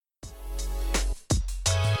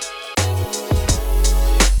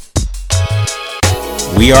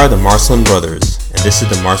We are the Marcelin Brothers, and this is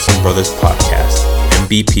the Marcelin Brothers Podcast,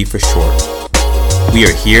 MBP for short. We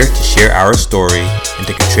are here to share our story and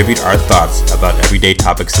to contribute our thoughts about everyday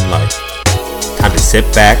topics in life. Time to sit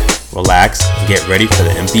back, relax, and get ready for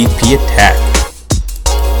the MVP attack.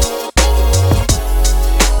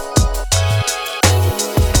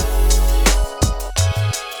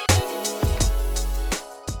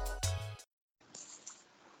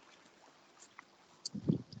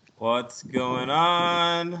 What's going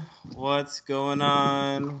on? What's going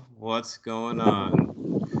on? What's going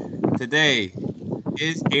on? Today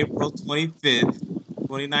is April 25th,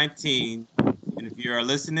 2019. And if you are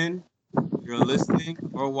listening, you're listening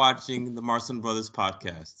or watching the Marcelin Brothers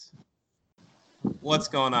Podcast. What's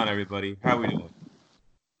going on, everybody? How are we doing?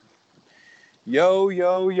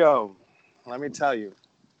 Yo. Let me tell you,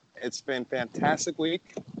 it's been a fantastic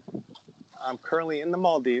week. I'm currently in the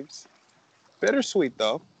Maldives. Bittersweet,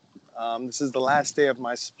 though. This is the last day of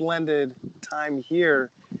my splendid time here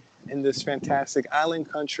in this fantastic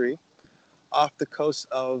island country off the coast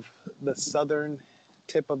of the southern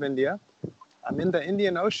tip of India. I'm in the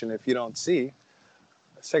Indian Ocean, if you don't see.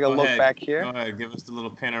 Let's take a look back here. Go ahead. Give us the little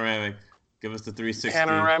panoramic. Give us the 360.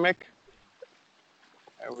 Panoramic.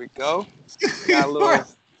 There we go. Got a little...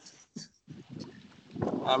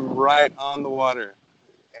 I'm right on the water.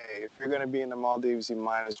 Hey, if you're going to be in the Maldives, you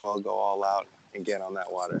might as well go all out and get on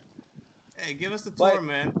that water. Hey, give us the tour,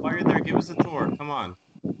 man. While you're there, give us a tour. Come on.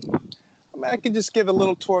 I could just give a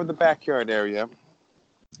little tour of the backyard area.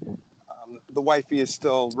 The wifey is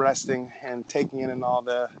still resting and taking in all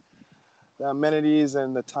the amenities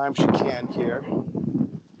and the time she can here.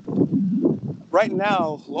 Right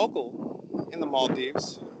now, local in the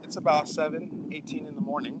Maldives, it's about 7:18 in the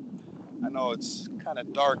morning. I know it's kind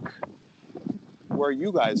of dark where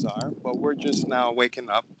you guys are, but we're just now waking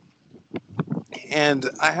up. And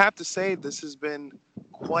I have to say, this has been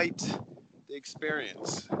quite the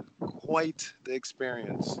experience.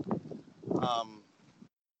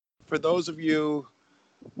 For those of you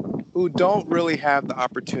who don't really have the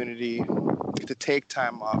opportunity to take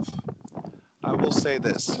time off, I will say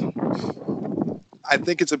this. I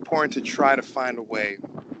think it's important to try to find a way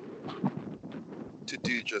to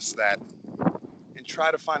do just that. And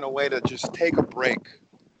try to find a way to just take a break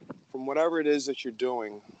from whatever it is that you're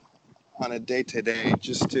doing on a day-to-day,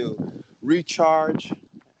 just to recharge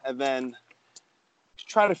and then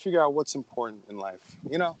try to figure out what's important in life.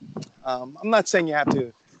 You know, I'm not saying you have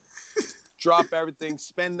to drop everything,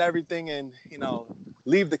 spend everything, and, you know,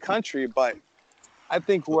 leave the country, but I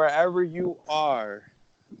think wherever you are,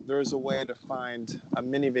 there's a way to find a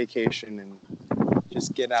mini vacation and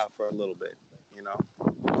just get out for a little bit, you know.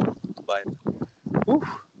 But whew,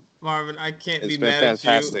 Marvin, I can't be mad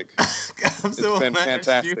fantastic. At you. I'm so mad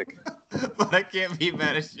fantastic. At you. But I can't be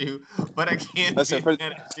mad at you. But I can't be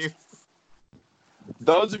mad at you.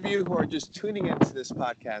 Those of you who are just tuning into this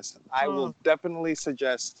podcast, I will definitely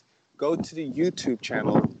suggest go to the YouTube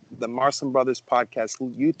channel, the Marcelin Brothers Podcast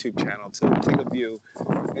YouTube channel, to take a view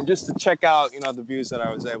and just to check out, you know, the views that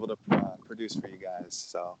I was able to produce for you guys.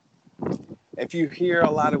 So if you hear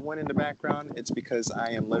a lot of wind in the background, it's because I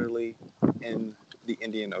am literally in the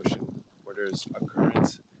Indian Ocean, where there's a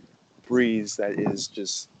current breeze that is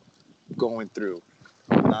just going through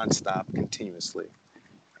nonstop, continuously,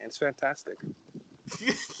 and it's fantastic.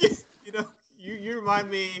 You know, you remind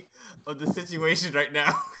me of the situation right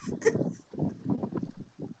now.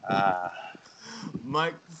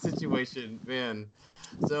 My situation, man.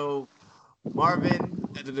 So Marvin,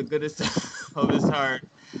 out of the goodness of his heart,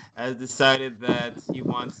 has decided that he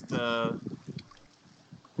wants to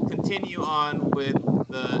continue on with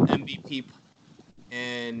the MVP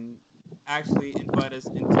and actually invite us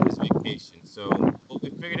into his vacation. So what we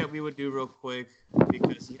figured that we would do real quick,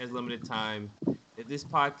 because he has limited time, that this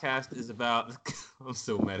podcast is about... I'm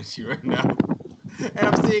so mad at you right now. And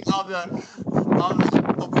I'm seeing all the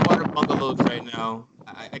overwater bungalows right now.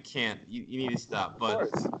 I can't. You need to stop. But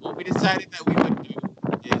what we decided that we would do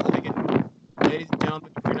is, again, ladies and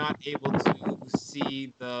gentlemen, if you're not able to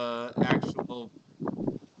see the actual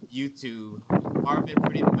YouTube, Marvin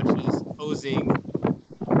pretty much is posing.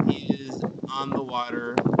 He is on the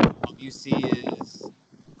water. All you see is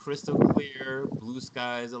crystal clear blue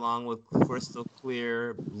skies along with crystal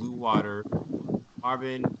clear blue water.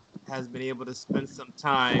 Marvin has been able to spend some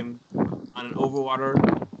time on an overwater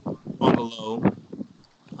bungalow.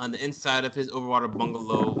 On the inside of his overwater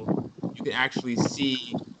bungalow, you can actually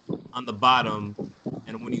see on the bottom,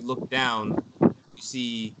 and when you look down, you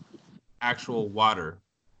see actual water.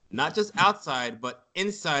 Not just outside, but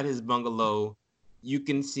inside his bungalow, you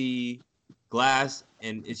can see glass,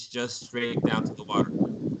 and it's just straight down to the water.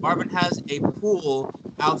 Marvin has a pool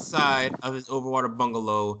outside of his overwater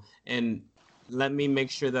bungalow, and let me make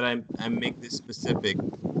sure that I make this specific.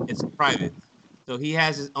 It's private. So he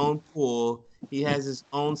has his own pool, he has his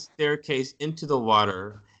own staircase into the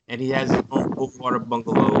water, and he has his own overwater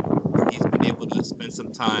bungalow where he's been able to spend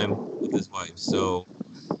some time with his wife. So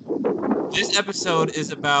this episode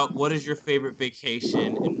is about what is your favorite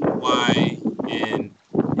vacation and why, and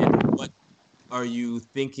what are you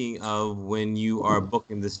thinking of when you are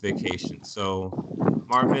booking this vacation? So,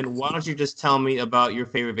 Marvin, why don't you just tell me about your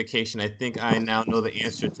favorite vacation? I think I now know the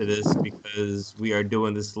answer to this because we are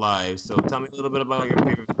doing this live. So, tell me a little bit about your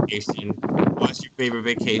favorite vacation. What's your favorite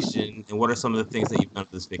vacation, and what are some of the things that you've done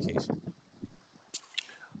for this vacation?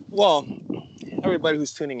 Well, everybody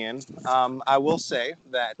who's tuning in, I will say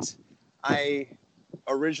that I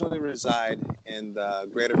originally reside in the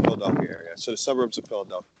greater Philadelphia area, so the suburbs of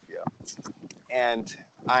Philadelphia. And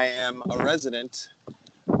I am a resident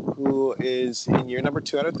who is in year number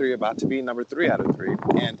 2 out of 3, about to be number 3 out of 3.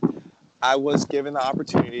 And I was given the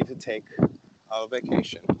opportunity to take a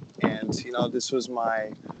vacation. And, this was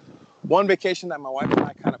my one vacation that my wife and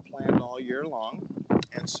I kind of planned all year long.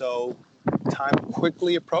 And so time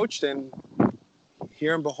quickly approached, and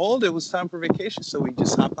here and behold, it was time for vacation. So we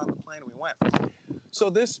just hopped on the plane and we went. So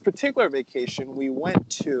this particular vacation, we went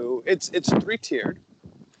to, it's 3-tiered.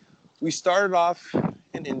 We started off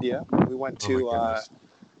in India. We went to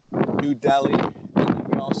New Delhi, and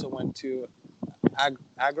we also went to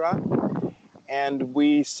Agra, and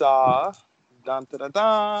we saw, dun, da, da,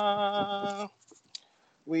 da.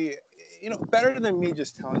 We, better than me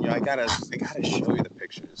just telling you, I gotta show you the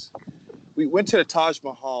pictures. We went to the Taj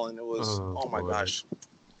Mahal, and it was, oh my gosh,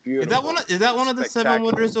 beautiful. Is that one of the 7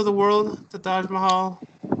 wonders of the world, the Taj Mahal?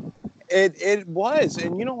 It was,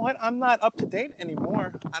 and you know what? I'm not up to date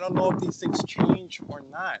anymore. I don't know if these things change or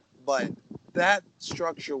not, but that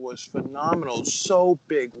structure was phenomenal. So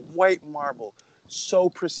big, white marble, so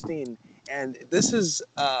pristine, and this is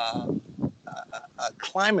a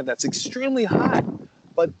climate that's extremely hot.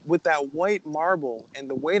 But with that white marble and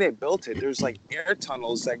the way they built it, there's like air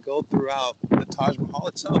tunnels that go throughout the Taj Mahal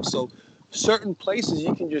itself. So certain places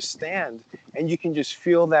you can just stand and you can just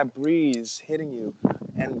feel that breeze hitting you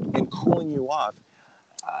and cooling you off.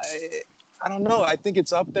 I don't know. I think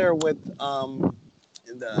it's up there with the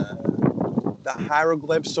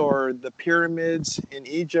hieroglyphs or the pyramids in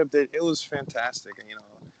Egypt. It was fantastic. And,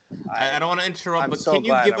 I don't want to interrupt, but so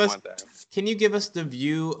can you give us the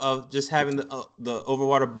view of just having the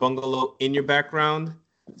overwater bungalow in your background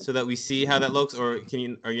so that we see how that looks, or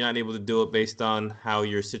are you not able to do it based on how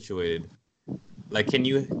you're situated? Like, can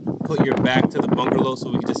you put your back to the bungalow so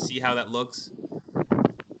we can just see how that looks?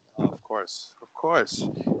 Of course.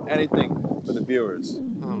 Anything for the viewers. Oh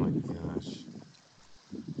my gosh.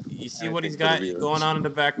 You see what he's got going on in the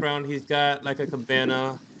background? He's got like a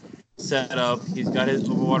cabana set up. He's got his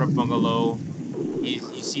overwater bungalow. You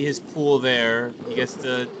see his pool there. He gets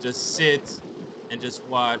to just sit and just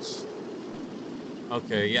watch.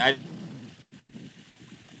 Okay, yeah.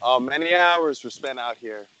 Many hours were spent out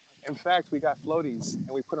here. In fact, we got floaties and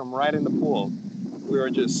we put them right in the pool. We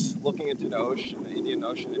were just looking into the ocean, the Indian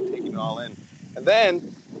Ocean, and taking it all in. And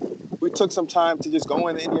then we took some time to just go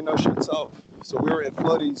in the Indian Ocean itself. So we were in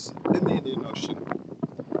floaties in the Indian Ocean.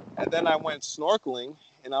 And then I went snorkeling,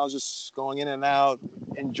 and I was just going in and out,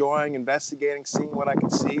 enjoying, investigating, seeing what I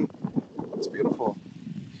could see. It's beautiful.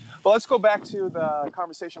 But let's go back to the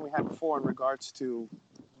conversation we had before in regards to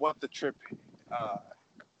what the trip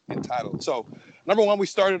entitled. So, number one, we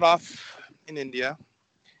started off in India.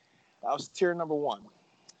 That was tier number 1.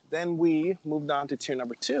 Then we moved on to tier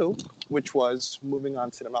number 2, which was moving on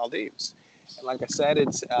to the Maldives. And like I said,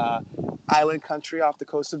 it's island country off the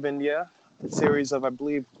coast of India, a series of, I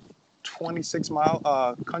believe,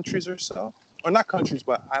 26-mile countries or so. Or not countries,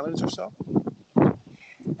 but islands or so.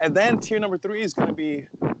 And then tier number 3 is going to be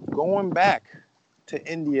going back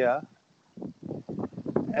to India.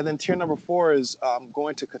 And then tier number 4 is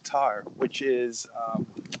going to Qatar, which is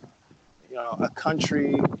a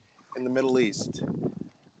country in the Middle East.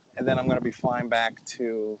 And then I'm going to be flying back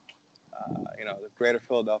to the greater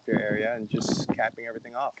Philadelphia area and just capping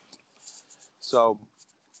everything off. So,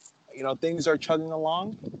 things are chugging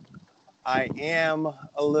along. I am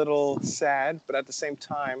a little sad, but at the same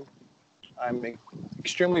time, I'm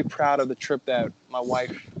extremely proud of the trip that my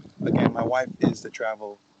wife is the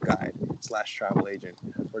travel guide / travel agent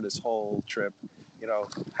for this whole trip.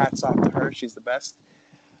 Hats off to her. She's the best.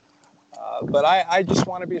 But I just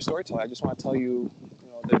want to be a storyteller. I just want to tell you,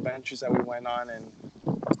 the adventures that we went on and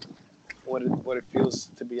what it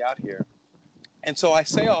feels to be out here. And so I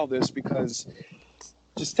say all this because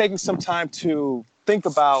just taking some time to think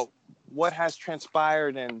about what has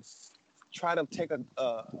transpired and try to take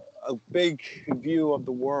a big view of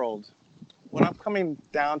the world, what I'm coming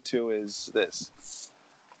down to is this.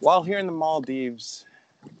 While here in the Maldives,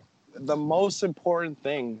 the most important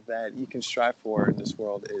thing that you can strive for in this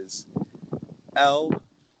world is LOVE.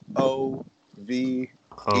 Oh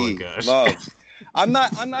my gosh. Love. I'm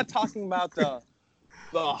not talking about the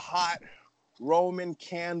hot Roman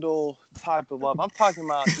candle type of love. I'm talking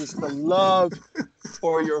about just the love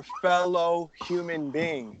for your fellow human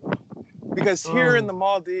being. Because here in the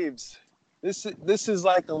Maldives, this is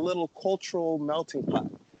like a little cultural melting pot.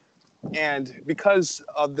 And because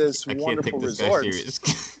of this I can't take wonderful this guy resort, serious.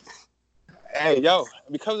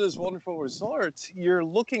 because of this wonderful resort, you're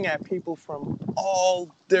looking at people from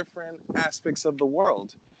all different aspects of the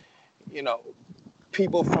world. You know,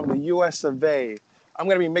 people from the US of A. I'm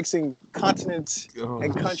going to be mixing continents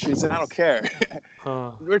and countries, and I don't care.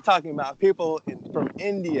 We're talking about people from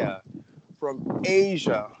India, from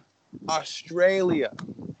Asia, Australia,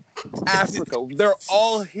 Africa. They're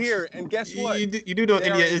all here, and guess what? You do know They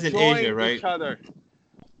are India is in enjoying Asia, right? each other.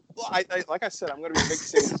 Well, like I said, I'm going to be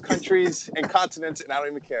mixing countries and continents, and I don't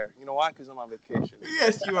even care. You know why? Because I'm on vacation.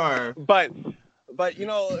 Yes, you are. But you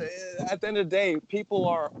know, at the end of the day, people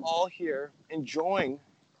are all here enjoying.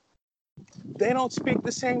 They don't speak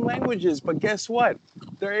the same languages, but guess what?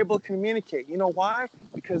 They're able to communicate. You know why?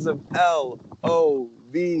 Because of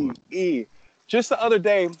LOVE. Just the other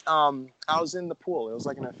day, I was in the pool. It was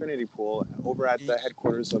like an infinity pool over at the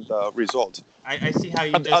headquarters of the resort. I see how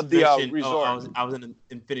you just mentioned. I was in an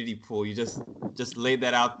infinity pool. You just laid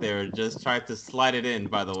that out there. Just tried to slide it in.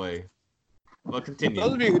 By the way, well, continue.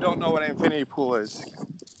 Those of you who don't know what an infinity pool is,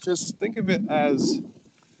 just think of it as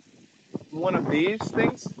one of these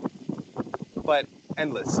things, but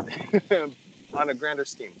endless on a grander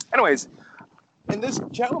scheme. Anyways, and this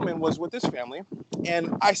gentleman was with his family,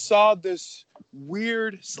 and I saw this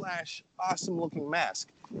weird / awesome looking mask.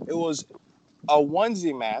 It was a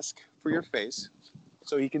onesie mask for your face,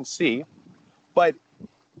 so you can see, but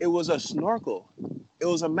it was a snorkel. It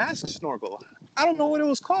was a mask snorkel. I don't know what it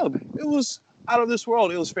was called. It was out of this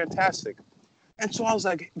world. It was fantastic. And so I was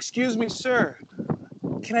like, "Excuse me, sir,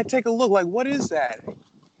 can I take a look? Like, what is that?"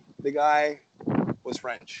 The guy was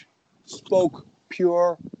French, spoke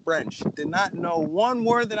pure French, did not know one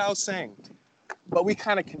word that I was saying, but we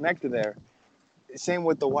kind of connected there. Same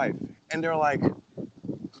with the wife. And they're like,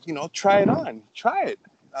 you know, try it on, try it.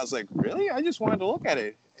 I was like, really? I just wanted to look at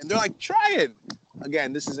it. And they're like, try it.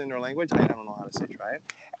 Again, this is in their language. I don't know how to say try it.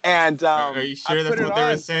 And Are you sure that's what they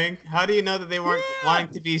were saying? How do you know that they weren't wanting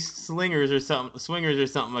to be swingers or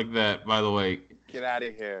something like that? By the way, get out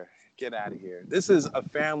of here. Get out of here. This is a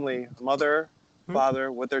family, mother,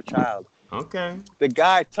 father with their child. Okay. The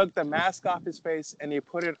guy took the mask off his face and he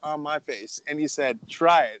put it on my face and he said,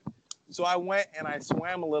 try it. So I went and I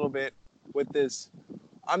swam a little bit with this,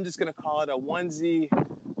 I'm just going to call it a onesie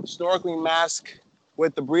snorkeling mask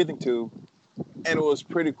with the breathing tube. And it was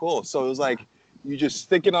pretty cool. So it was like, you just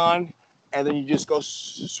stick it on and then you just go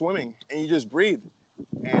swimming and you just breathe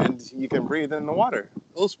and you can breathe in the water.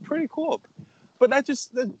 It was pretty cool. But that's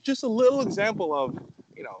just a little example of,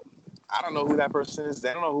 you know, I don't know who that person is.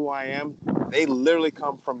 They don't know who I am. They literally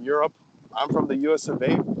come from Europe. I'm from the US of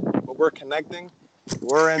A, but we're connecting.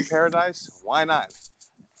 We're in paradise. Why not?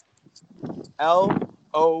 LOVE.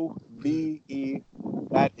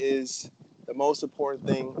 That is the most important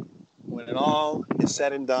thing. When it all is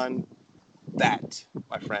said and done, that,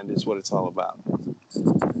 my friend, is what it's all about.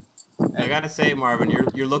 I gotta say, Marvin,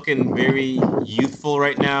 you're looking very youthful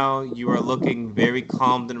right now. You are looking very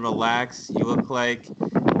calm and relaxed. You look like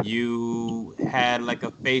you had like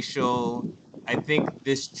a facial. I think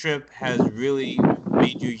this trip has really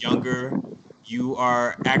made you younger. You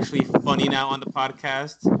are actually funny now on the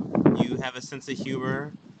podcast. You have a sense of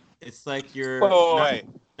humor. It's like you're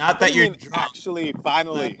not that you're drunk. Actually,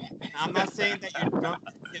 finally. I'm not saying that you're drunk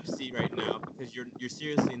or tipsy right now because you're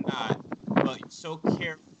seriously not. But you're so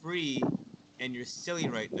carefree and you're silly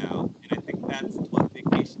right now, and I think that's what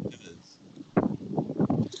vacation does.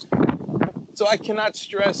 So I cannot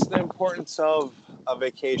stress the importance of a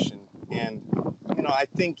vacation, and you know I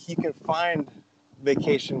think you can find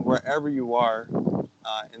vacation wherever you are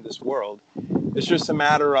in this world. It's just a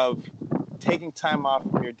matter of taking time off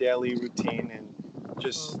from your daily routine and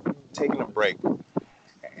just taking a break.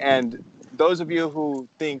 And those of you who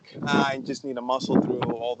think I just need to muscle through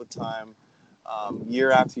all the time,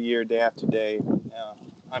 year after year, day after day,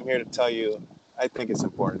 I'm here to tell you I think it's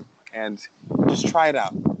important. And just try it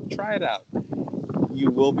out. Try it out. You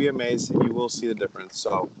will be amazed and you will see the difference.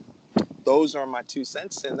 So those are my 2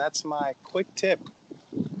 cents, and that's my quick tip,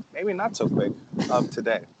 maybe not so quick, of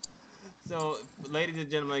today. So, ladies and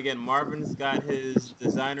gentlemen, again, Marvin's got his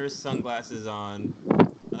designer sunglasses on.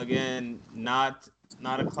 Again, not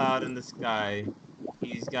a cloud in the sky.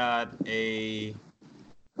 He's got a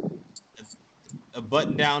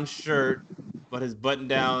button down shirt, but his button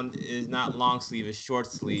down is not long sleeve, it's short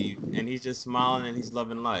sleeve, and he's just smiling and he's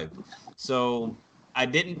loving life. So I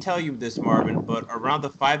didn't tell you this, Marvin, but around the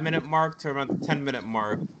 5 minute mark to around the 10 minute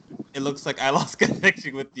mark, it looks like I lost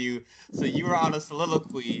connection with you. So you were on a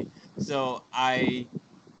soliloquy. So I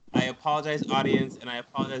apologize, audience, and I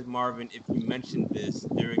apologize, Marvin, if you mentioned this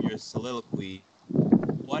during your soliloquy.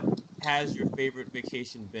 What has your favorite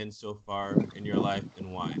vacation been so far in your life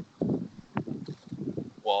and why?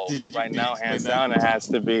 Well, Did you right now, explain hands that down, to it yourself? has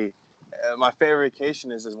to be my favorite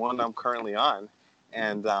vacation is one I'm currently on,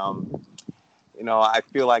 and I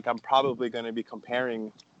feel like I'm probably going to be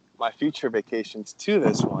comparing my future vacations to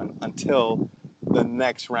this one until the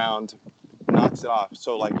next round knocks it off.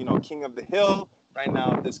 So, like, King of the Hill, right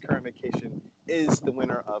now, this current vacation is the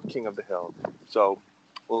winner of King of the Hill. So,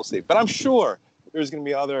 we'll see. But I'm sure there's going to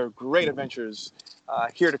be other great adventures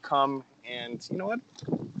here to come. And you know what?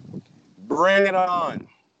 Bring it on.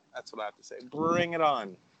 That's what I have to say. Bring it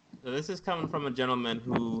on. So this is coming from a gentleman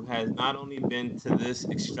who has not only been to this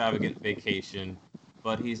extravagant vacation,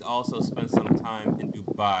 but he's also spent some time in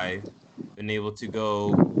Dubai, been able to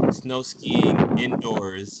go snow skiing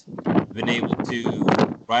indoors, been able to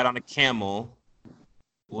ride on a camel,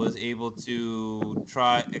 was able to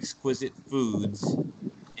try exquisite foods,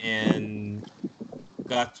 and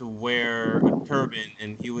got to wear a turban,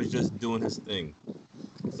 and he was just doing his thing.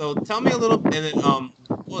 So tell me a little, and then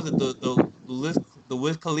what was it the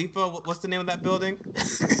Wiz Khalifa? What's the name of that building?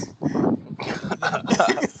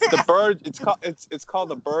 The Burj. It's called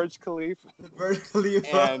the Burj Khalifa, The Burj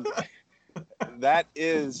Khalifa. and that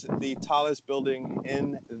is the tallest building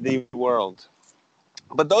in the world.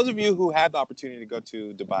 But those of you who had the opportunity to go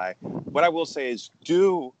to Dubai, what I will say is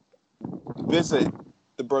do visit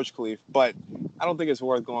the Burj Khalifa, but I don't think it's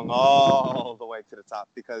worth going all the way to the top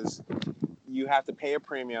because you have to pay a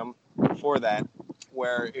premium for that.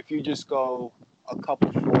 Where if you just go a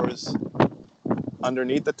couple floors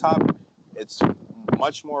underneath the top, it's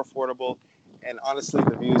much more affordable, and honestly,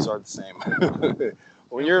 the views are the same. when And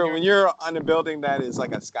when you're you're when you're on a building that is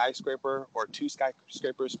like a skyscraper or two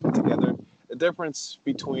skyscrapers put together, the difference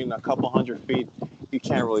between a couple hundred feet, you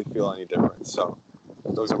can't really feel any difference. So,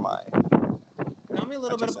 those are tell me a my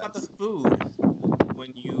little two bit about the cents. food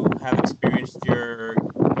when you have experienced your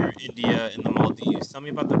India and the Maldives. Tell me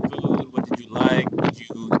about the food. What did you like? Did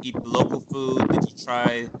you eat the local food? Did you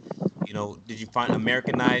try, did you find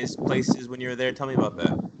Americanized places when you were there? Tell me about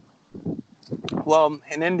that. Well,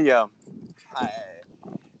 in India, I,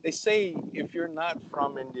 they say if you're not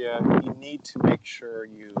from India, you need to make sure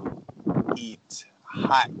you eat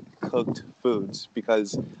hot cooked foods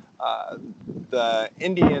because uh, the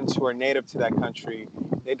Indians who are native to that country,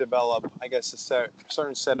 they develop, I guess,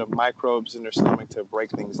 certain set of microbes in their stomach to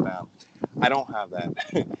break things down. I don't have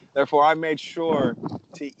that. Therefore, I made sure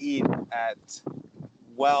to eat at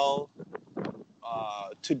well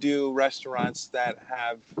to do restaurants that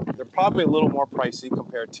they're probably a little more pricey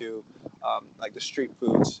compared to like the street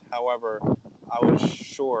foods. However, I was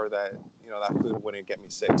sure that that food wouldn't get me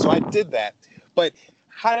sick, so I did that. But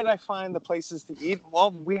how did I find the places to eat?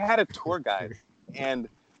 Well, we had a tour guide, and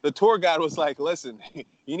the tour guide was like, "Listen,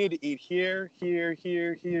 you need to eat here, here,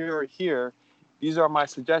 here, here, or here. These are my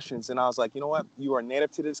suggestions." And I was like, "You know what? You are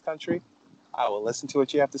native to this country. I will listen to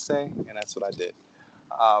what you have to say," and that's what I did.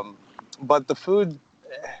 Um, but the food,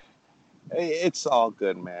 it's all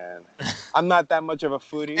good, man. I'm not that much of a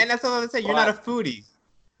foodie, And that's all I say. You're not a but foodie.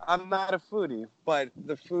 I'm not a foodie. But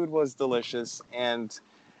the food was delicious, and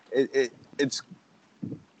it's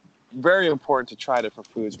very important to try different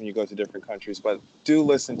foods when you go to different countries. But do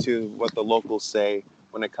listen to what the locals say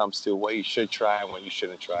when it comes to what you should try and what you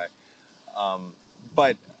shouldn't try. Um,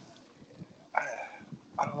 but I,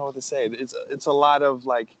 I don't know what to say. It's a lot of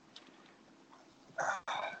like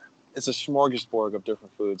it's a smorgasbord of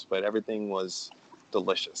different foods, but everything was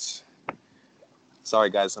delicious. Sorry,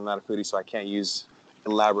 guys, I'm not a foodie, so I can't use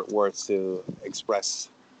elaborate words to express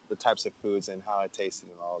the types of foods and how it tasted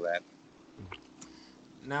and all that.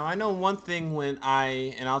 Now I know one thing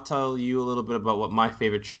and I'll tell you a little bit about what my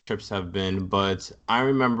favorite trips have been, but I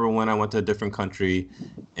remember when I went to a different country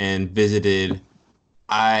and visited,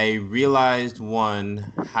 I realized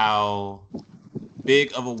one, how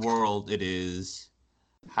big of a world it is,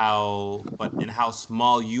 and how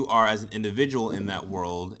small you are as an individual in that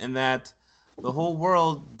world, and that the whole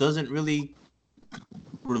world doesn't really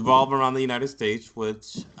revolve around the United States,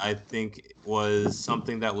 which I think was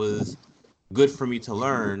something that was good for me to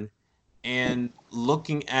learn. and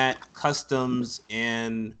looking at customs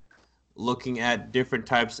and looking at different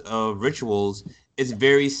types of rituals is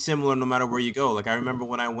very similar no matter where you go. Like I remember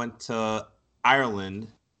when I went to Ireland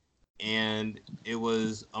and it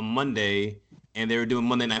was a Monday and they were doing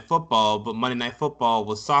Monday Night Football, but Monday Night Football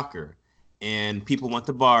was soccer. And people went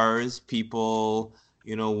to bars. People,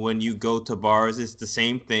 when you go to bars, it's the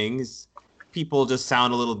same things. People just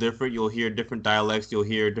sound a little different. You'll hear different dialects, you'll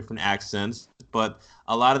hear different accents, but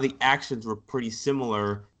a lot of the actions were pretty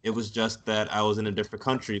similar. It was just that I was in a different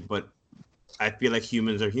country, but I feel like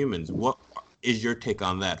humans are humans. What is your take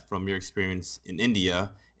on that from your experience in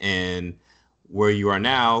India and where you are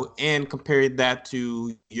now, and compare that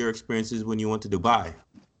to your experiences when you went to Dubai?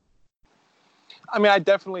 I mean, I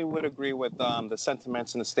definitely would agree with the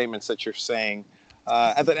sentiments and the statements that you're saying.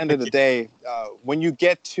 At the end of the day, when you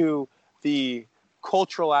get to the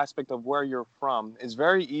cultural aspect of where you're from, it's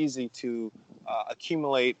very easy to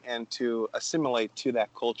accumulate and to assimilate to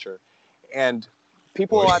that culture. And Boy.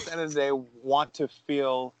 people at the end of the day want to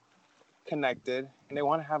feel connected and they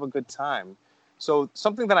want to have a good time. So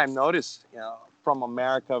something that I've noticed, from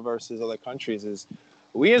America versus other countries is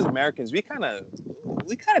we as Americans, we kind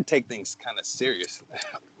of take things kind of serious,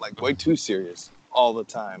 like way too serious all the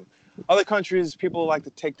time. Other countries, people like to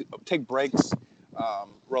take breaks,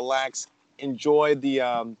 relax, enjoy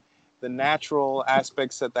the natural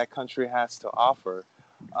aspects that country has to offer.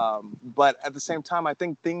 But at the same time, I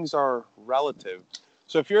think things are relative.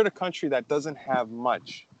 So if you're in a country that doesn't have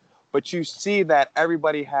much, but you see that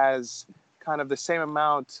everybody has kind of the same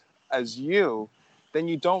amount as you, then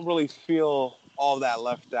you don't really feel all that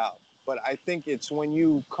left out. But I think it's when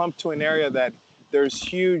you come to an area that there's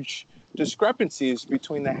huge discrepancies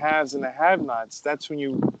between the haves and the have-nots, that's when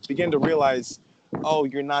you begin to realize, oh,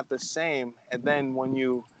 you're not the same. And then when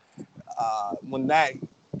that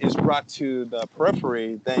is brought to the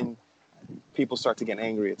periphery, then people start to get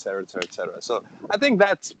angry, et cetera, et cetera, et cetera. So I think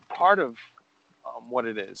that's part of what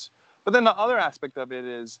it is. But then the other aspect of it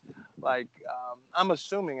is, like, I'm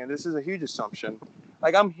assuming, and this is a huge assumption,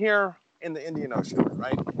 like I'm here in the Indian Ocean,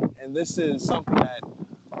 right? And this is something that,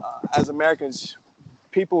 as Americans,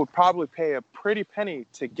 people would probably pay a pretty penny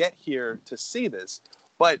to get here to see this.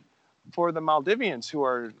 But for the Maldivians who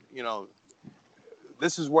are,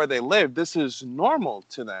 this is where they live, this is normal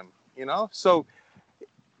to them. So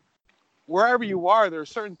wherever you are, there are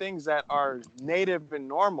certain things that are native and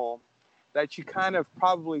normal that you kind of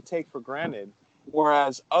probably take for granted.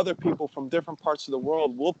 Whereas other people from different parts of the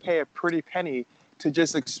world will pay a pretty penny to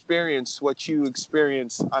just experience what you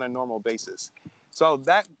experience on a normal basis. So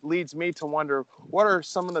that leads me to wonder, what are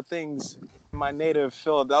some of the things in my native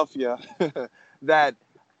Philadelphia that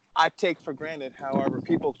I take for granted? However,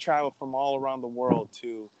 people travel from all around the world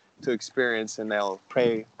to experience, and they'll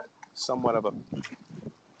pay somewhat of a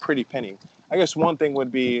pretty penny. I guess one thing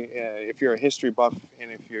would be, if you're a history buff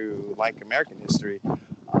and if you like American history,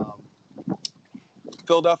 um,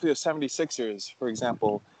 Philadelphia 76ers, for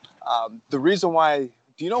example. The reason why,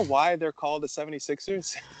 do you know why they're called the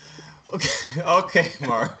 76ers? Okay,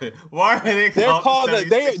 Marvin. Why are they They're called the called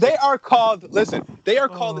they 76ers? are called listen, they are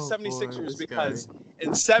called the Oh boy, 76ers this guy. because in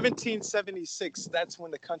 1776 that's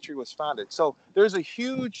when the country was founded. So there's a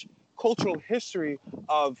huge cultural history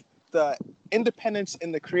of the independence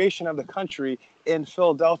and the creation of the country in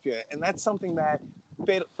Philadelphia, and that's something that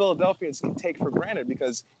Philadelphians can take for granted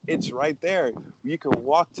because it's right there. You can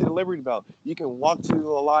walk to the Liberty Bell, you can walk to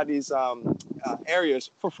a lot of these areas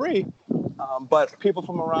for free, but people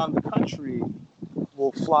from around the country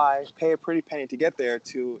will fly, pay a pretty penny to get there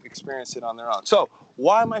to experience it on their own. So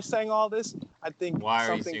why am I saying all this? I think Why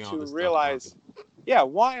are you something saying all to this stuff, Marvin? realize. Yeah,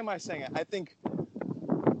 why am I saying it? I think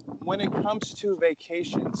when it comes to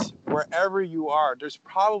vacations, wherever you are, there's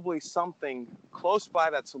probably something close by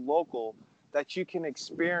that's local that you can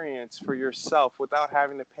experience for yourself without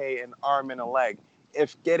having to pay an arm and a leg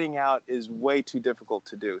if getting out is way too difficult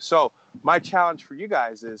to do. So my challenge for you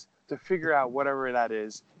guys is to figure out whatever that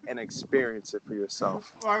is and experience it for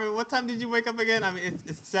yourself. Marvin, what time did you wake up again? I mean, it's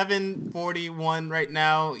 7:41 right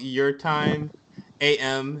now, your time,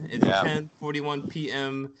 AM. It's Yeah. 10:41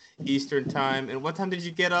 p.m. Eastern time. And what time did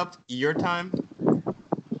you get up, your time?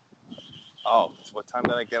 Oh, so what time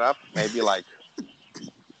did I get up? Maybe like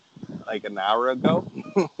an hour ago.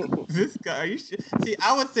 This guy, are you see,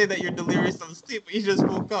 I would say that you're delirious of sleep, but you just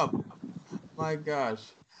woke up. My gosh.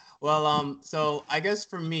 Well, so I guess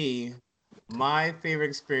for me, my favorite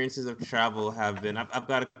experiences of travel have been, I've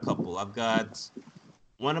got a couple. I've got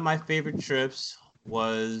one of my favorite trips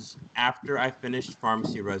was after I finished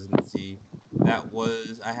pharmacy residency.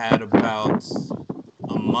 I had about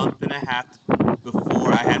a month and a half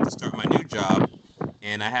before I had to start my new job.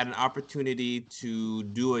 and I had an opportunity to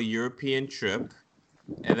do a European trip,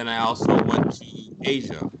 and then I also went to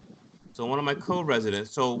Asia. So one of my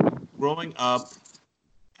co-residents. So growing up,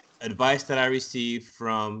 advice that I received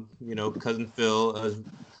from cousin Phil,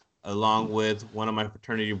 along with one of my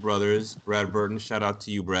fraternity brothers, Brad Burton. Shout out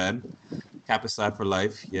to you, Brad. Kappa Psi for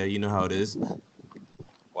life. Yeah, you know how it is. So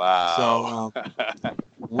Wow.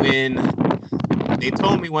 when they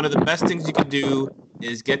told me one of the best things you could do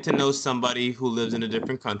is get to know somebody who lives in a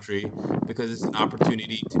different country because it's an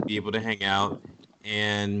opportunity to be able to hang out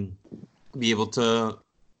and be able to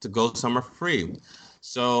go somewhere for free.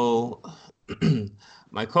 So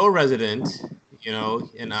my co-resident,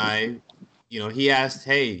 and I, he asked,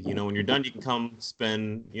 hey, when you're done, you can come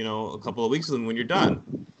spend, a couple of weeks with him when you're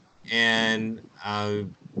done. And I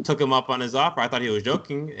took him up on his offer. I thought he was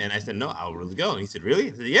joking, and I said, no, I'll really go. And he said,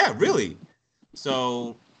 really? I said, yeah, really.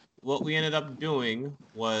 So what we ended up doing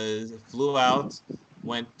was flew out,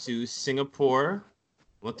 went to Singapore,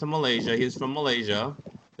 went to Malaysia. He was from Malaysia.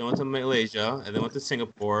 Then went to Malaysia, and then went to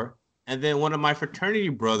Singapore. And then one of my fraternity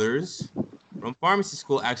brothers from pharmacy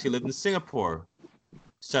school actually lived in Singapore.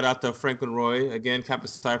 Shout out to Franklin Roy again, Kappa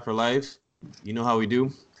Psi for life. You know how we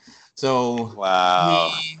do. So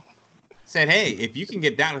Wow. he said, hey, if you can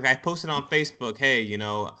get down, like I posted on Facebook, hey,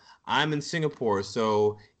 I'm in Singapore.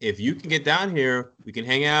 So if you can get down here, we can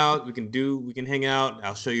hang out. We can hang out.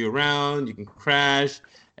 I'll show you around. You can crash,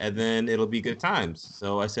 and then it'll be good times.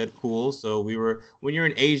 So I said, cool. So when you're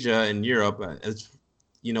in Asia and Europe,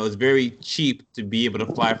 it's very cheap to be able to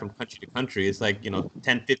fly from country to country. It's like, 10,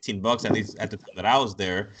 $15, at least at the time that I was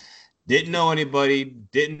there. Didn't know anybody,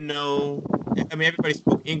 didn't know. I mean, everybody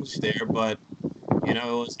spoke English there, but it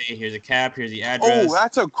was, hey, here's a cab, here's the Oh, address.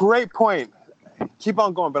 that's a great point. Keep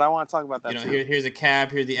on going, but I want to talk about that too. Here's a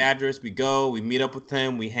cab, here's the address. We go, we meet up with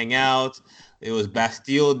him, we hang out. It was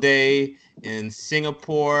Bastille Day in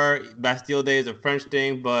Singapore. Bastille Day is a French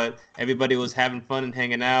thing, but everybody was having fun and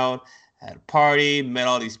hanging out. Had a party, met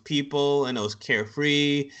all these people, and it was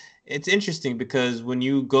carefree. It's interesting because when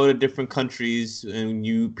you go to different countries and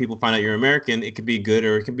people find out you're American, it could be good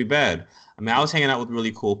or it can be bad. I mean, I was hanging out with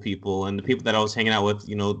really cool people, and the people that I was hanging out with,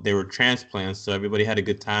 they were transplants, so everybody had a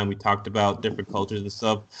good time. We talked about different cultures and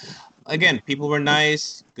stuff. Again, people were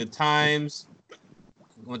nice, good times.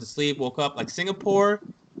 Went to sleep, woke up. Like Singapore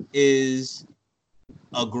is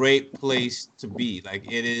a great place to be. Like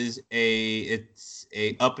it's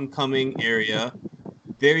a up and coming area,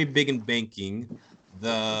 very big in banking.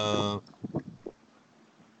 The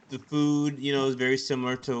the food, is very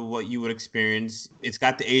similar to what you would experience. It's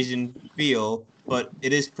got the Asian feel, but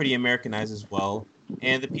it is pretty Americanized as well.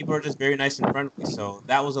 And the people are just very nice and friendly. So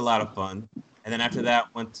that was a lot of fun. And then after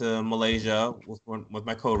that, went to Malaysia with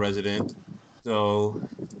my co-resident. So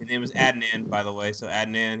his name is Adnan, by the way. So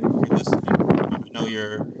Adnan, if you're listening, I know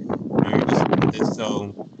you're listening to this.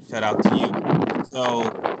 So shout out to you. So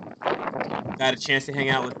got a chance to hang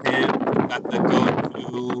out with him. Got to go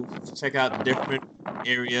to check out different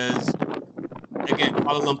areas. Again,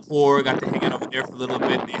 Kuala Lumpur, got to hang out over there for a little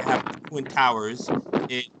bit. They have the Twin Towers.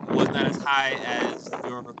 It was not as high as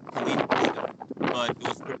your Khalifa, but it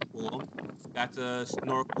was pretty cool. Got to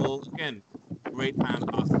snorkel. Again, great times,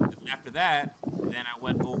 awesome. And after that, then I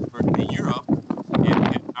went over to Europe and we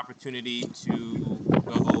had an opportunity to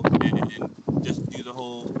go and just do the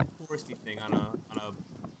whole touristy thing on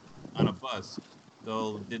a bus.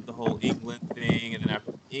 So did the whole England thing, and then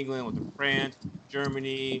after England went to France,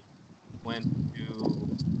 Germany, went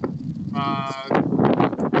to Prague,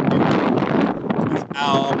 did the Swiss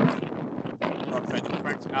Alps, or sorry, the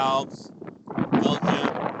French Alps, Belgium.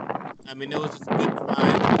 I mean, it was just a good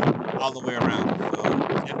time all the way around. So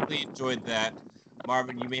definitely enjoyed that.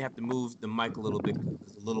 Marvin, you may have to move the mic a little bit because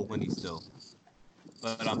it's a little windy still.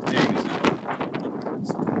 But there you go.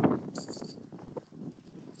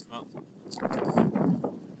 Well,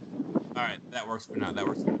 all right, that works for now. That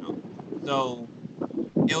works for now. So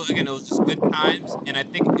it was just good times, and I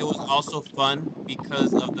think it was also fun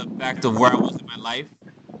because of the fact of where I was in my life.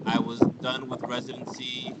 I was done with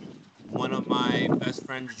residency. One of my best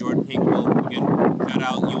friends, Jordan Hinkle, again, shout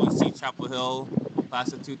out UNC Chapel Hill,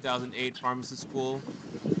 class of 2008 pharmacy school.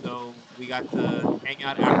 So we got to hang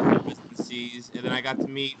out after the residencies, and then I got to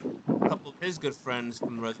meet a couple of his good friends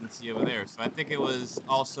from the residency over there. So I think it was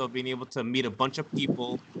also being able to meet a bunch of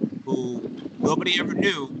people who nobody ever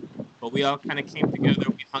knew, but we all kind of came together.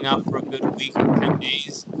 We hung out for a good week, 10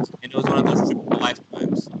 days, and it was one of those trips of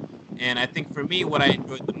lifetimes. And I think for me, what I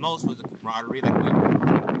enjoyed the most was the camaraderie, like we were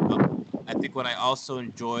talking about. I think what I also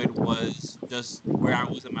enjoyed was just where I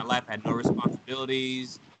was in my life. I had no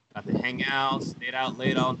responsibilities, got to hang out, stayed out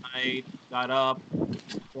late all night, got up,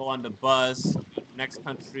 go on the bus, next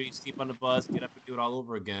country, sleep on the bus, get up and do it all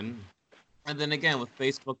over again. And then again, with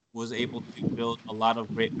Facebook, was able to build a lot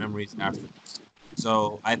of great memories afterwards.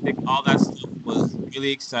 So I think all that stuff was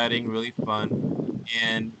really exciting, really fun,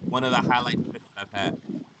 and one of the highlight trips that I've had.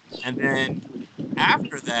 And then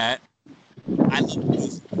after that, I love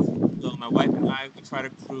cruises. So my wife and I, we try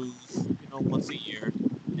to cruise, once a year.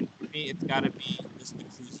 And for me, it's got to be just the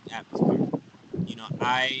cruising atmosphere.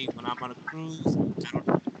 When I'm on a cruise, I don't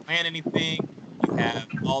have to plan anything. You have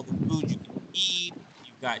all the food you can eat.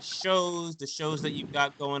 You've got shows, the shows that you've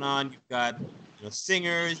got going on. You've got,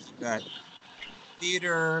 singers. You've got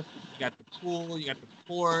theater. You got the pool. You got the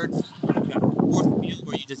porch. You got the fourth meal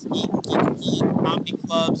where you just eat and eat and eat. Comedy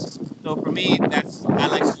clubs. So for me, I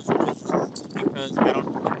like those cruises because I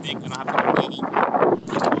don't have to think. I don't have to plan.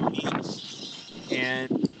 Just the beach,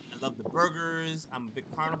 and I love the burgers. I'm a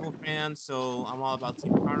big Carnival fan, so I'm all about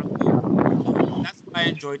Team Carnival. So that's what I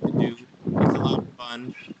enjoy to do. It's a lot of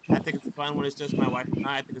fun. I think it's fun when it's just my wife and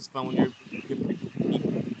I. I think it's fun when you're picking with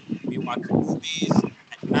people. We watch movies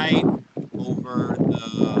at night over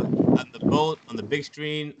on the boat on the big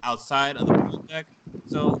screen outside on the pool deck.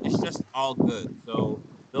 So it's just all good. So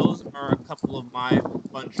those are a couple of my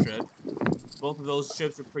fun trips. Both of those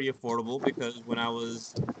trips were pretty affordable because when I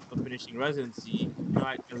was still finishing residency,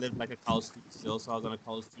 I lived like a college student still, so I was on a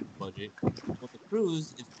college student budget. But the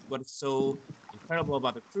cruise is what's so incredible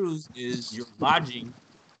about the cruise is your lodging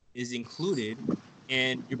is included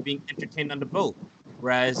and you're being entertained on the boat.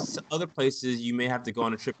 Whereas other places you may have to go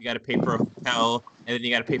on a trip, you got to pay for a hotel and then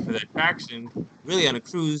you got to pay for the attraction. Really, on a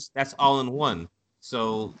cruise, that's all in one.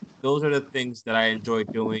 So those are the things that I enjoy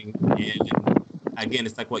doing. And again,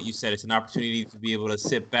 it's like what you said. It's an opportunity to be able to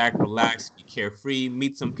sit back, relax, be carefree,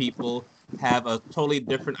 meet some people, have a totally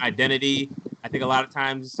different identity. I think a lot of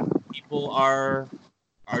times people are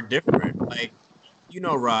different. Like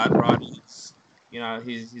Rod. Rod is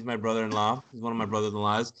he's my brother-in-law. He's one of my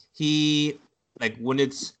brothers-in-laws. He like when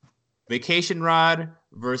it's vacation Rod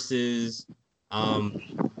versus um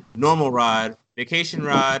normal Rod. Vacation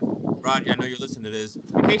Rod. Rod, I know you're listening to this.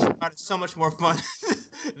 Vacation Rod is so much more fun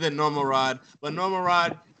than normal Rod. But normal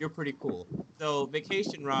Rod, you're pretty cool. So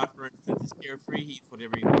vacation Rod, for instance, is carefree. He eats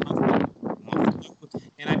whatever he wants to do.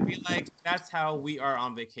 And I feel like that's how we are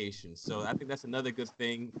on vacation. So I think that's another good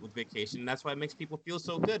thing with vacation. And that's why it makes people feel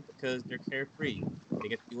so good because they're carefree. They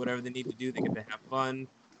get to do whatever they need to do. They get to have fun.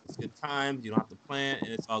 It's good times. You don't have to plan, and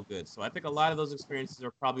it's all good. So I think a lot of those experiences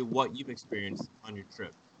are probably what you've experienced on your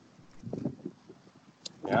trip.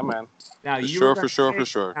 Yeah, man. Now For you were sure, gonna for sure, say for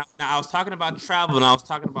sure. now I was talking about travel and I was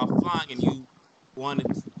talking about flying, and you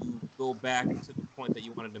wanted to go back to the point that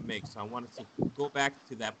you wanted to make. So I wanted to go back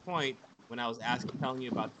to that point when I was telling you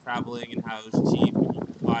about traveling and how it was cheap and you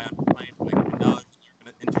could fly on a plane for like $10, and you're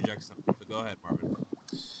gonna interject something. So go ahead, Marvin.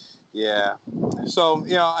 Yeah. So,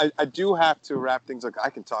 I do have to wrap things up. I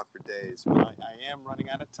can talk for days, but I am running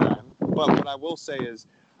out of time. But what I will say is,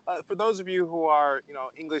 for those of you who are,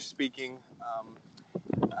 English speaking,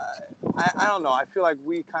 I don't know. I feel like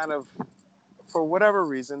we kind of, for whatever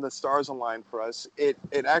reason, the stars align for us. It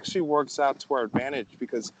actually works out to our advantage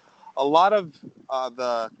because a lot of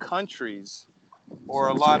the countries or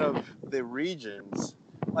a lot of the regions,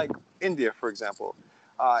 like India, for example,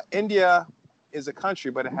 India is a country,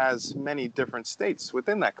 but it has many different states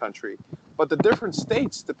within that country. But the different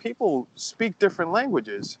states, the people speak different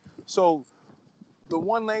languages. So the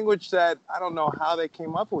one language that I don't know how they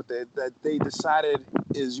came up with it, that they decided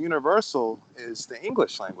is universal, is the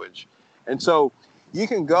English language. And so you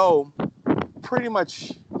can go pretty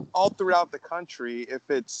much all throughout the country if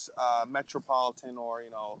it's metropolitan or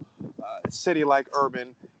city like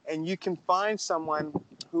urban, and you can find someone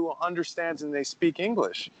who understands and they speak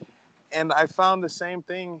English. And I found the same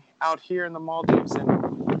thing out here in the Maldives. And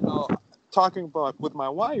talking about with my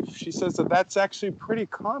wife, she says that that's actually pretty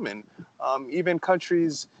common. Even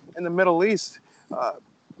countries in the Middle East, uh,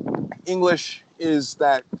 English is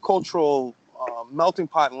that cultural melting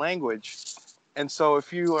pot language. And so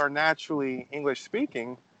if you are naturally English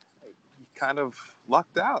speaking, you kind of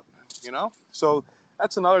lucked out, So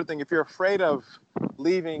that's another thing. If you're afraid of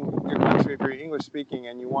leaving your country, if you're English speaking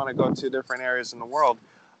and you want to go to different areas in the world,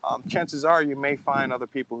 chances are you may find other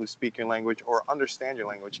people who speak your language or understand your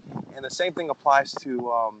language. And the same thing applies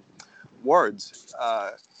to words.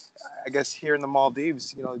 I guess here in the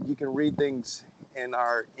Maldives, you can read things in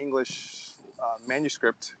our English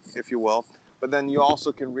manuscript, if you will, but then you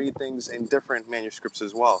also can read things in different manuscripts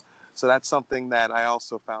as well. So that's something that I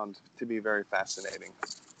also found to be very fascinating.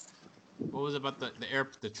 What was about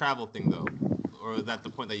the travel thing though, or was that the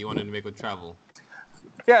point that you wanted to make with travel?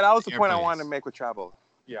 Yeah, that was the point I wanted to Airplanes. make with travel.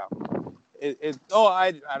 Yeah.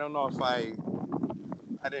 I don't know if I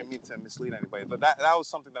I didn't mean to mislead anybody, but that was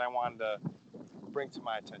something that I wanted to bring to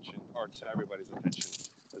my attention or to everybody's attention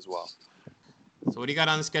as well. So what do you got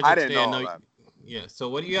on the schedule I didn't today? know I all know. that. Yeah. So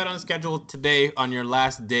what do you got on the schedule today on your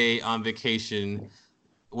last day on vacation?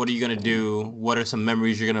 What are you gonna do? What are some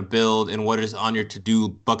memories you're gonna build, and what is on your to-do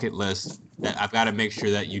bucket list that I've got to make sure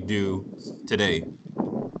that you do today?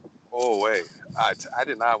 Oh wait, I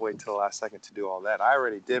did not wait till the last second to do all that. I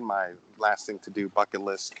already did my last thing to do bucket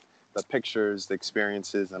list, the pictures, the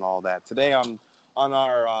experiences, and all that. Today on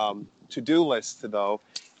our to-do list though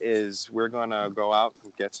is we're gonna go out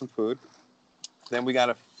and get some food. Then we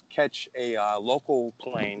gotta catch a local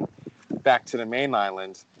plane back to the main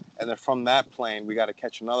island, and then from that plane we gotta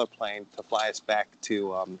catch another plane to fly us back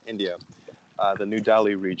to India, the New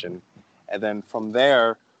Delhi region, and then from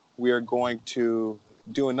there we are going to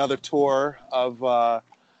do another tour of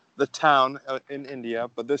the town in India,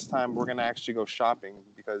 but this time we're going to actually go shopping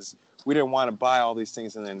because we didn't want to buy all these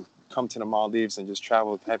things and then come to the Maldives and just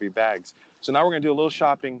travel with heavy bags. So now we're going to do a little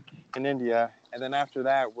shopping in India, and then after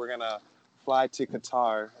that we're going to fly to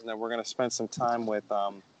Qatar, and then we're going to spend some time with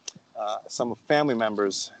some family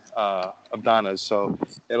members of Donna's. So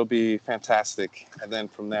it'll be fantastic, and then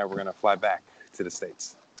from there we're going to fly back to the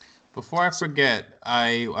States. Before I forget,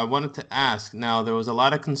 I wanted to ask. Now, there was a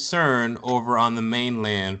lot of concern over on the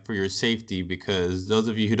mainland for your safety because those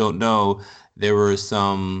of you who don't know, there were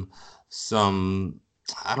some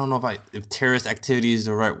I don't know if terrorist activity is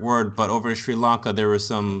the right word, but over in Sri Lanka there were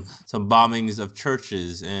some bombings of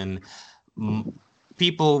churches and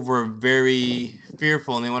people were very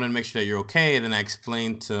fearful and they wanted to make sure that you're okay. And then I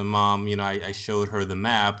explained to mom, I showed her the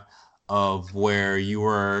map of where you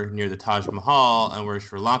were near the Taj Mahal and where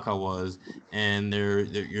Sri Lanka was, and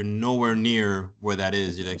you're nowhere near where that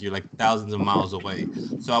is. You're like thousands of miles away.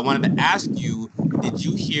 So I wanted to ask you, did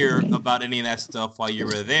you hear about any of that stuff while you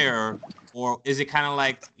were there, or is it kind of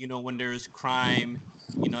like when there's crime,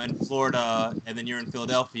 in Florida and then you're in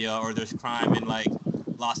Philadelphia, or there's crime in like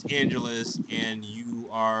Los Angeles and you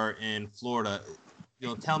are in Florida?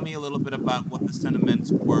 Tell me a little bit about what the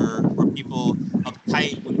sentiments were. Were people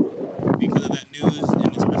uptight because of that news,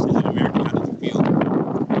 and especially in America? How did you feel?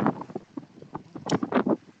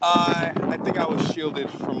 I think I was shielded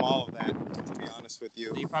from all of that, to be honest with you.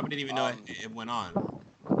 So you probably didn't even know it went on.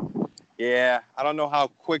 Yeah, I don't know how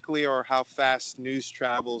quickly or how fast news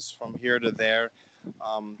travels from here to there.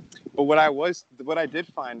 But what I did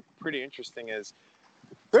find pretty interesting is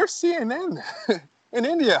there's CNN in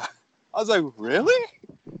India. I was like, really?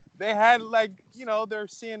 They had their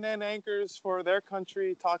CNN anchors for their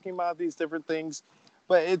country talking about these different things.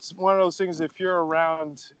 But it's one of those things, if you're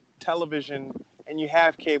around television and you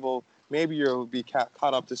have cable, maybe you'll be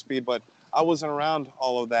caught up to speed. But I wasn't around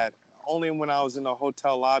all of that. Only when I was in the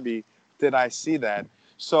hotel lobby did I see that.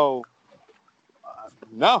 So,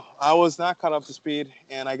 no, I was not caught up to speed.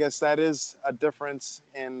 And I guess that is a difference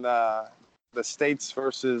in the States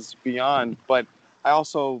versus beyond. But I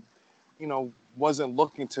also, wasn't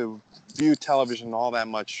looking to view television all that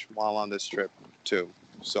much while on this trip, too.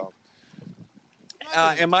 So,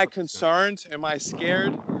 am I concerned? Am I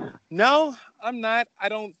scared? No, I'm not. I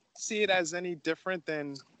don't see it as any different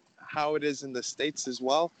than how it is in the States as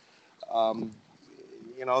well. Um,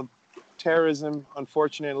 you know, terrorism,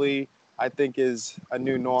 unfortunately, I think is a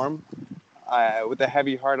new norm. With a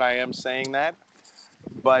heavy heart, I am saying that,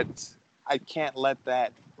 but I can't let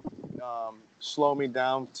that slow me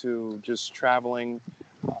down to just traveling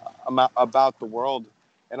about the world.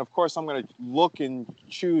 And of course, I'm going to look and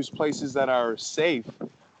choose places that are safe,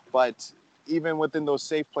 but even within those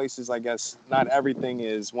safe places, I guess not everything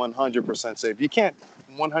is 100% safe. You can't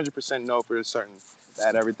 100% know for certain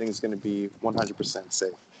that everything is going to be 100%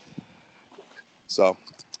 safe. So,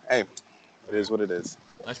 hey, it is what it is.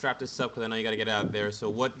 Let's wrap this up because I know you got to get out of there. So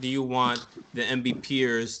what do you want the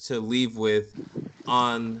MBPers to leave with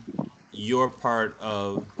on your part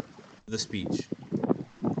of the speech?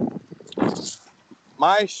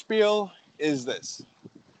 My spiel is this.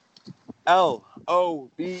 LOVE,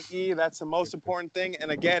 that's the most important thing.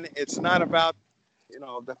 And again, it's not about,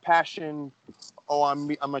 the passion, oh,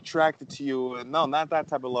 I'm attracted to you. No, not that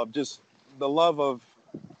type of love. Just the love of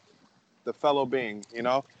the fellow being.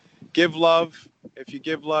 Give love. If you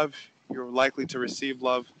give love, you're likely to receive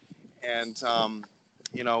love. And,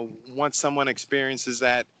 once someone experiences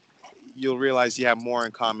that, you'll realize you have more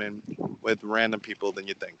in common with random people than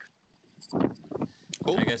you think.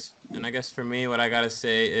 Cool. I guess for me, what I gotta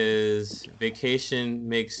say is vacation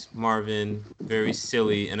makes Marvin very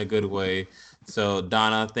silly in a good way. So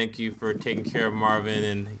Donna, thank you for taking care of Marvin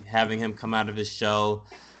and having him come out of his shell.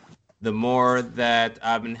 the more that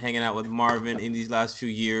I've been hanging out with Marvin in these last few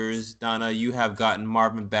years, Donna, you have gotten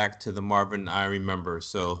Marvin back to the Marvin I remember.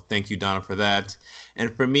 So thank you, Donna, for that.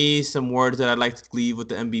 And for me, some words that I'd like to leave with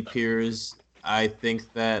the MB peers. I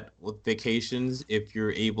think that with vacations, if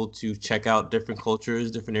you're able to check out different cultures,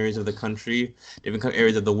 different areas of the country, different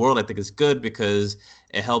areas of the world, I think it's good because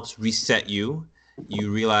it helps reset you.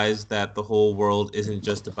 You realize that the whole world isn't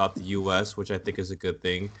just about the US, which I think is a good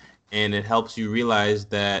thing. And it helps you realize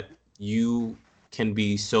that you can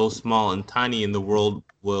be so small and tiny and the world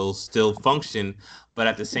will still function. But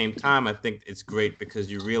at the same time, I think it's great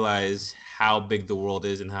because you realize how big the world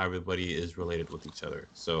is and how everybody is related with each other.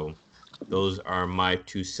 So those are my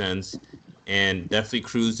 2 cents. And definitely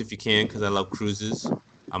cruise if you can, because I love cruises.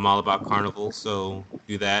 I'm all about Carnival, so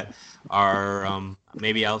do that. Or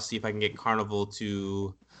maybe I'll see if I can get Carnival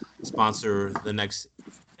to sponsor the next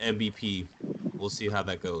MVP. We'll see how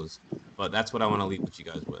that goes. But that's what I want to leave with you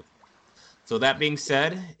guys with. So that being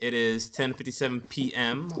said, it is 10:57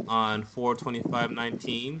 p.m. on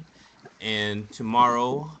 4/25/19, and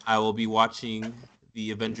tomorrow I will be watching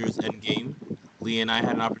the Avengers Endgame. Lee and I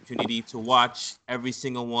had an opportunity to watch every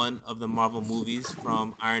single one of the Marvel movies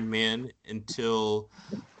from Iron Man until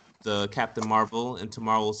the Captain Marvel, and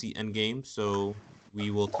tomorrow we'll see Endgame. So we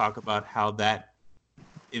will talk about how that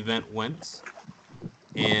event went.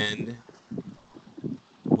 And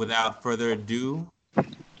without further ado,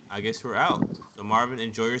 I guess we're out. So Marvin,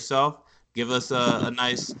 enjoy yourself. Give us a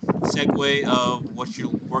nice segue of what you're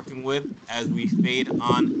working with as we fade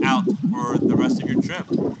on out for the rest of your trip.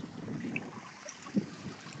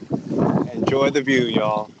 Enjoy the view,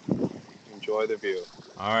 y'all. Enjoy the view.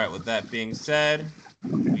 All right. With that being said,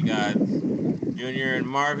 we got Junior and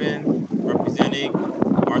Marvin representing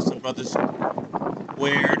Marston Brothers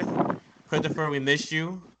Squared. Christopher, we miss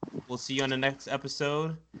you. We'll see you on the next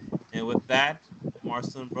episode. And with that,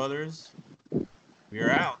 Marston Brothers, we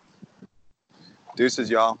are out. Deuces,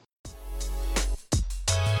 y'all.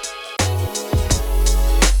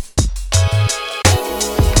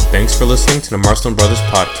 Thanks for listening to the Marston Brothers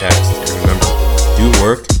podcast. And remember, do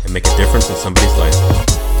work and make a difference in somebody's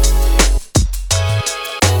life.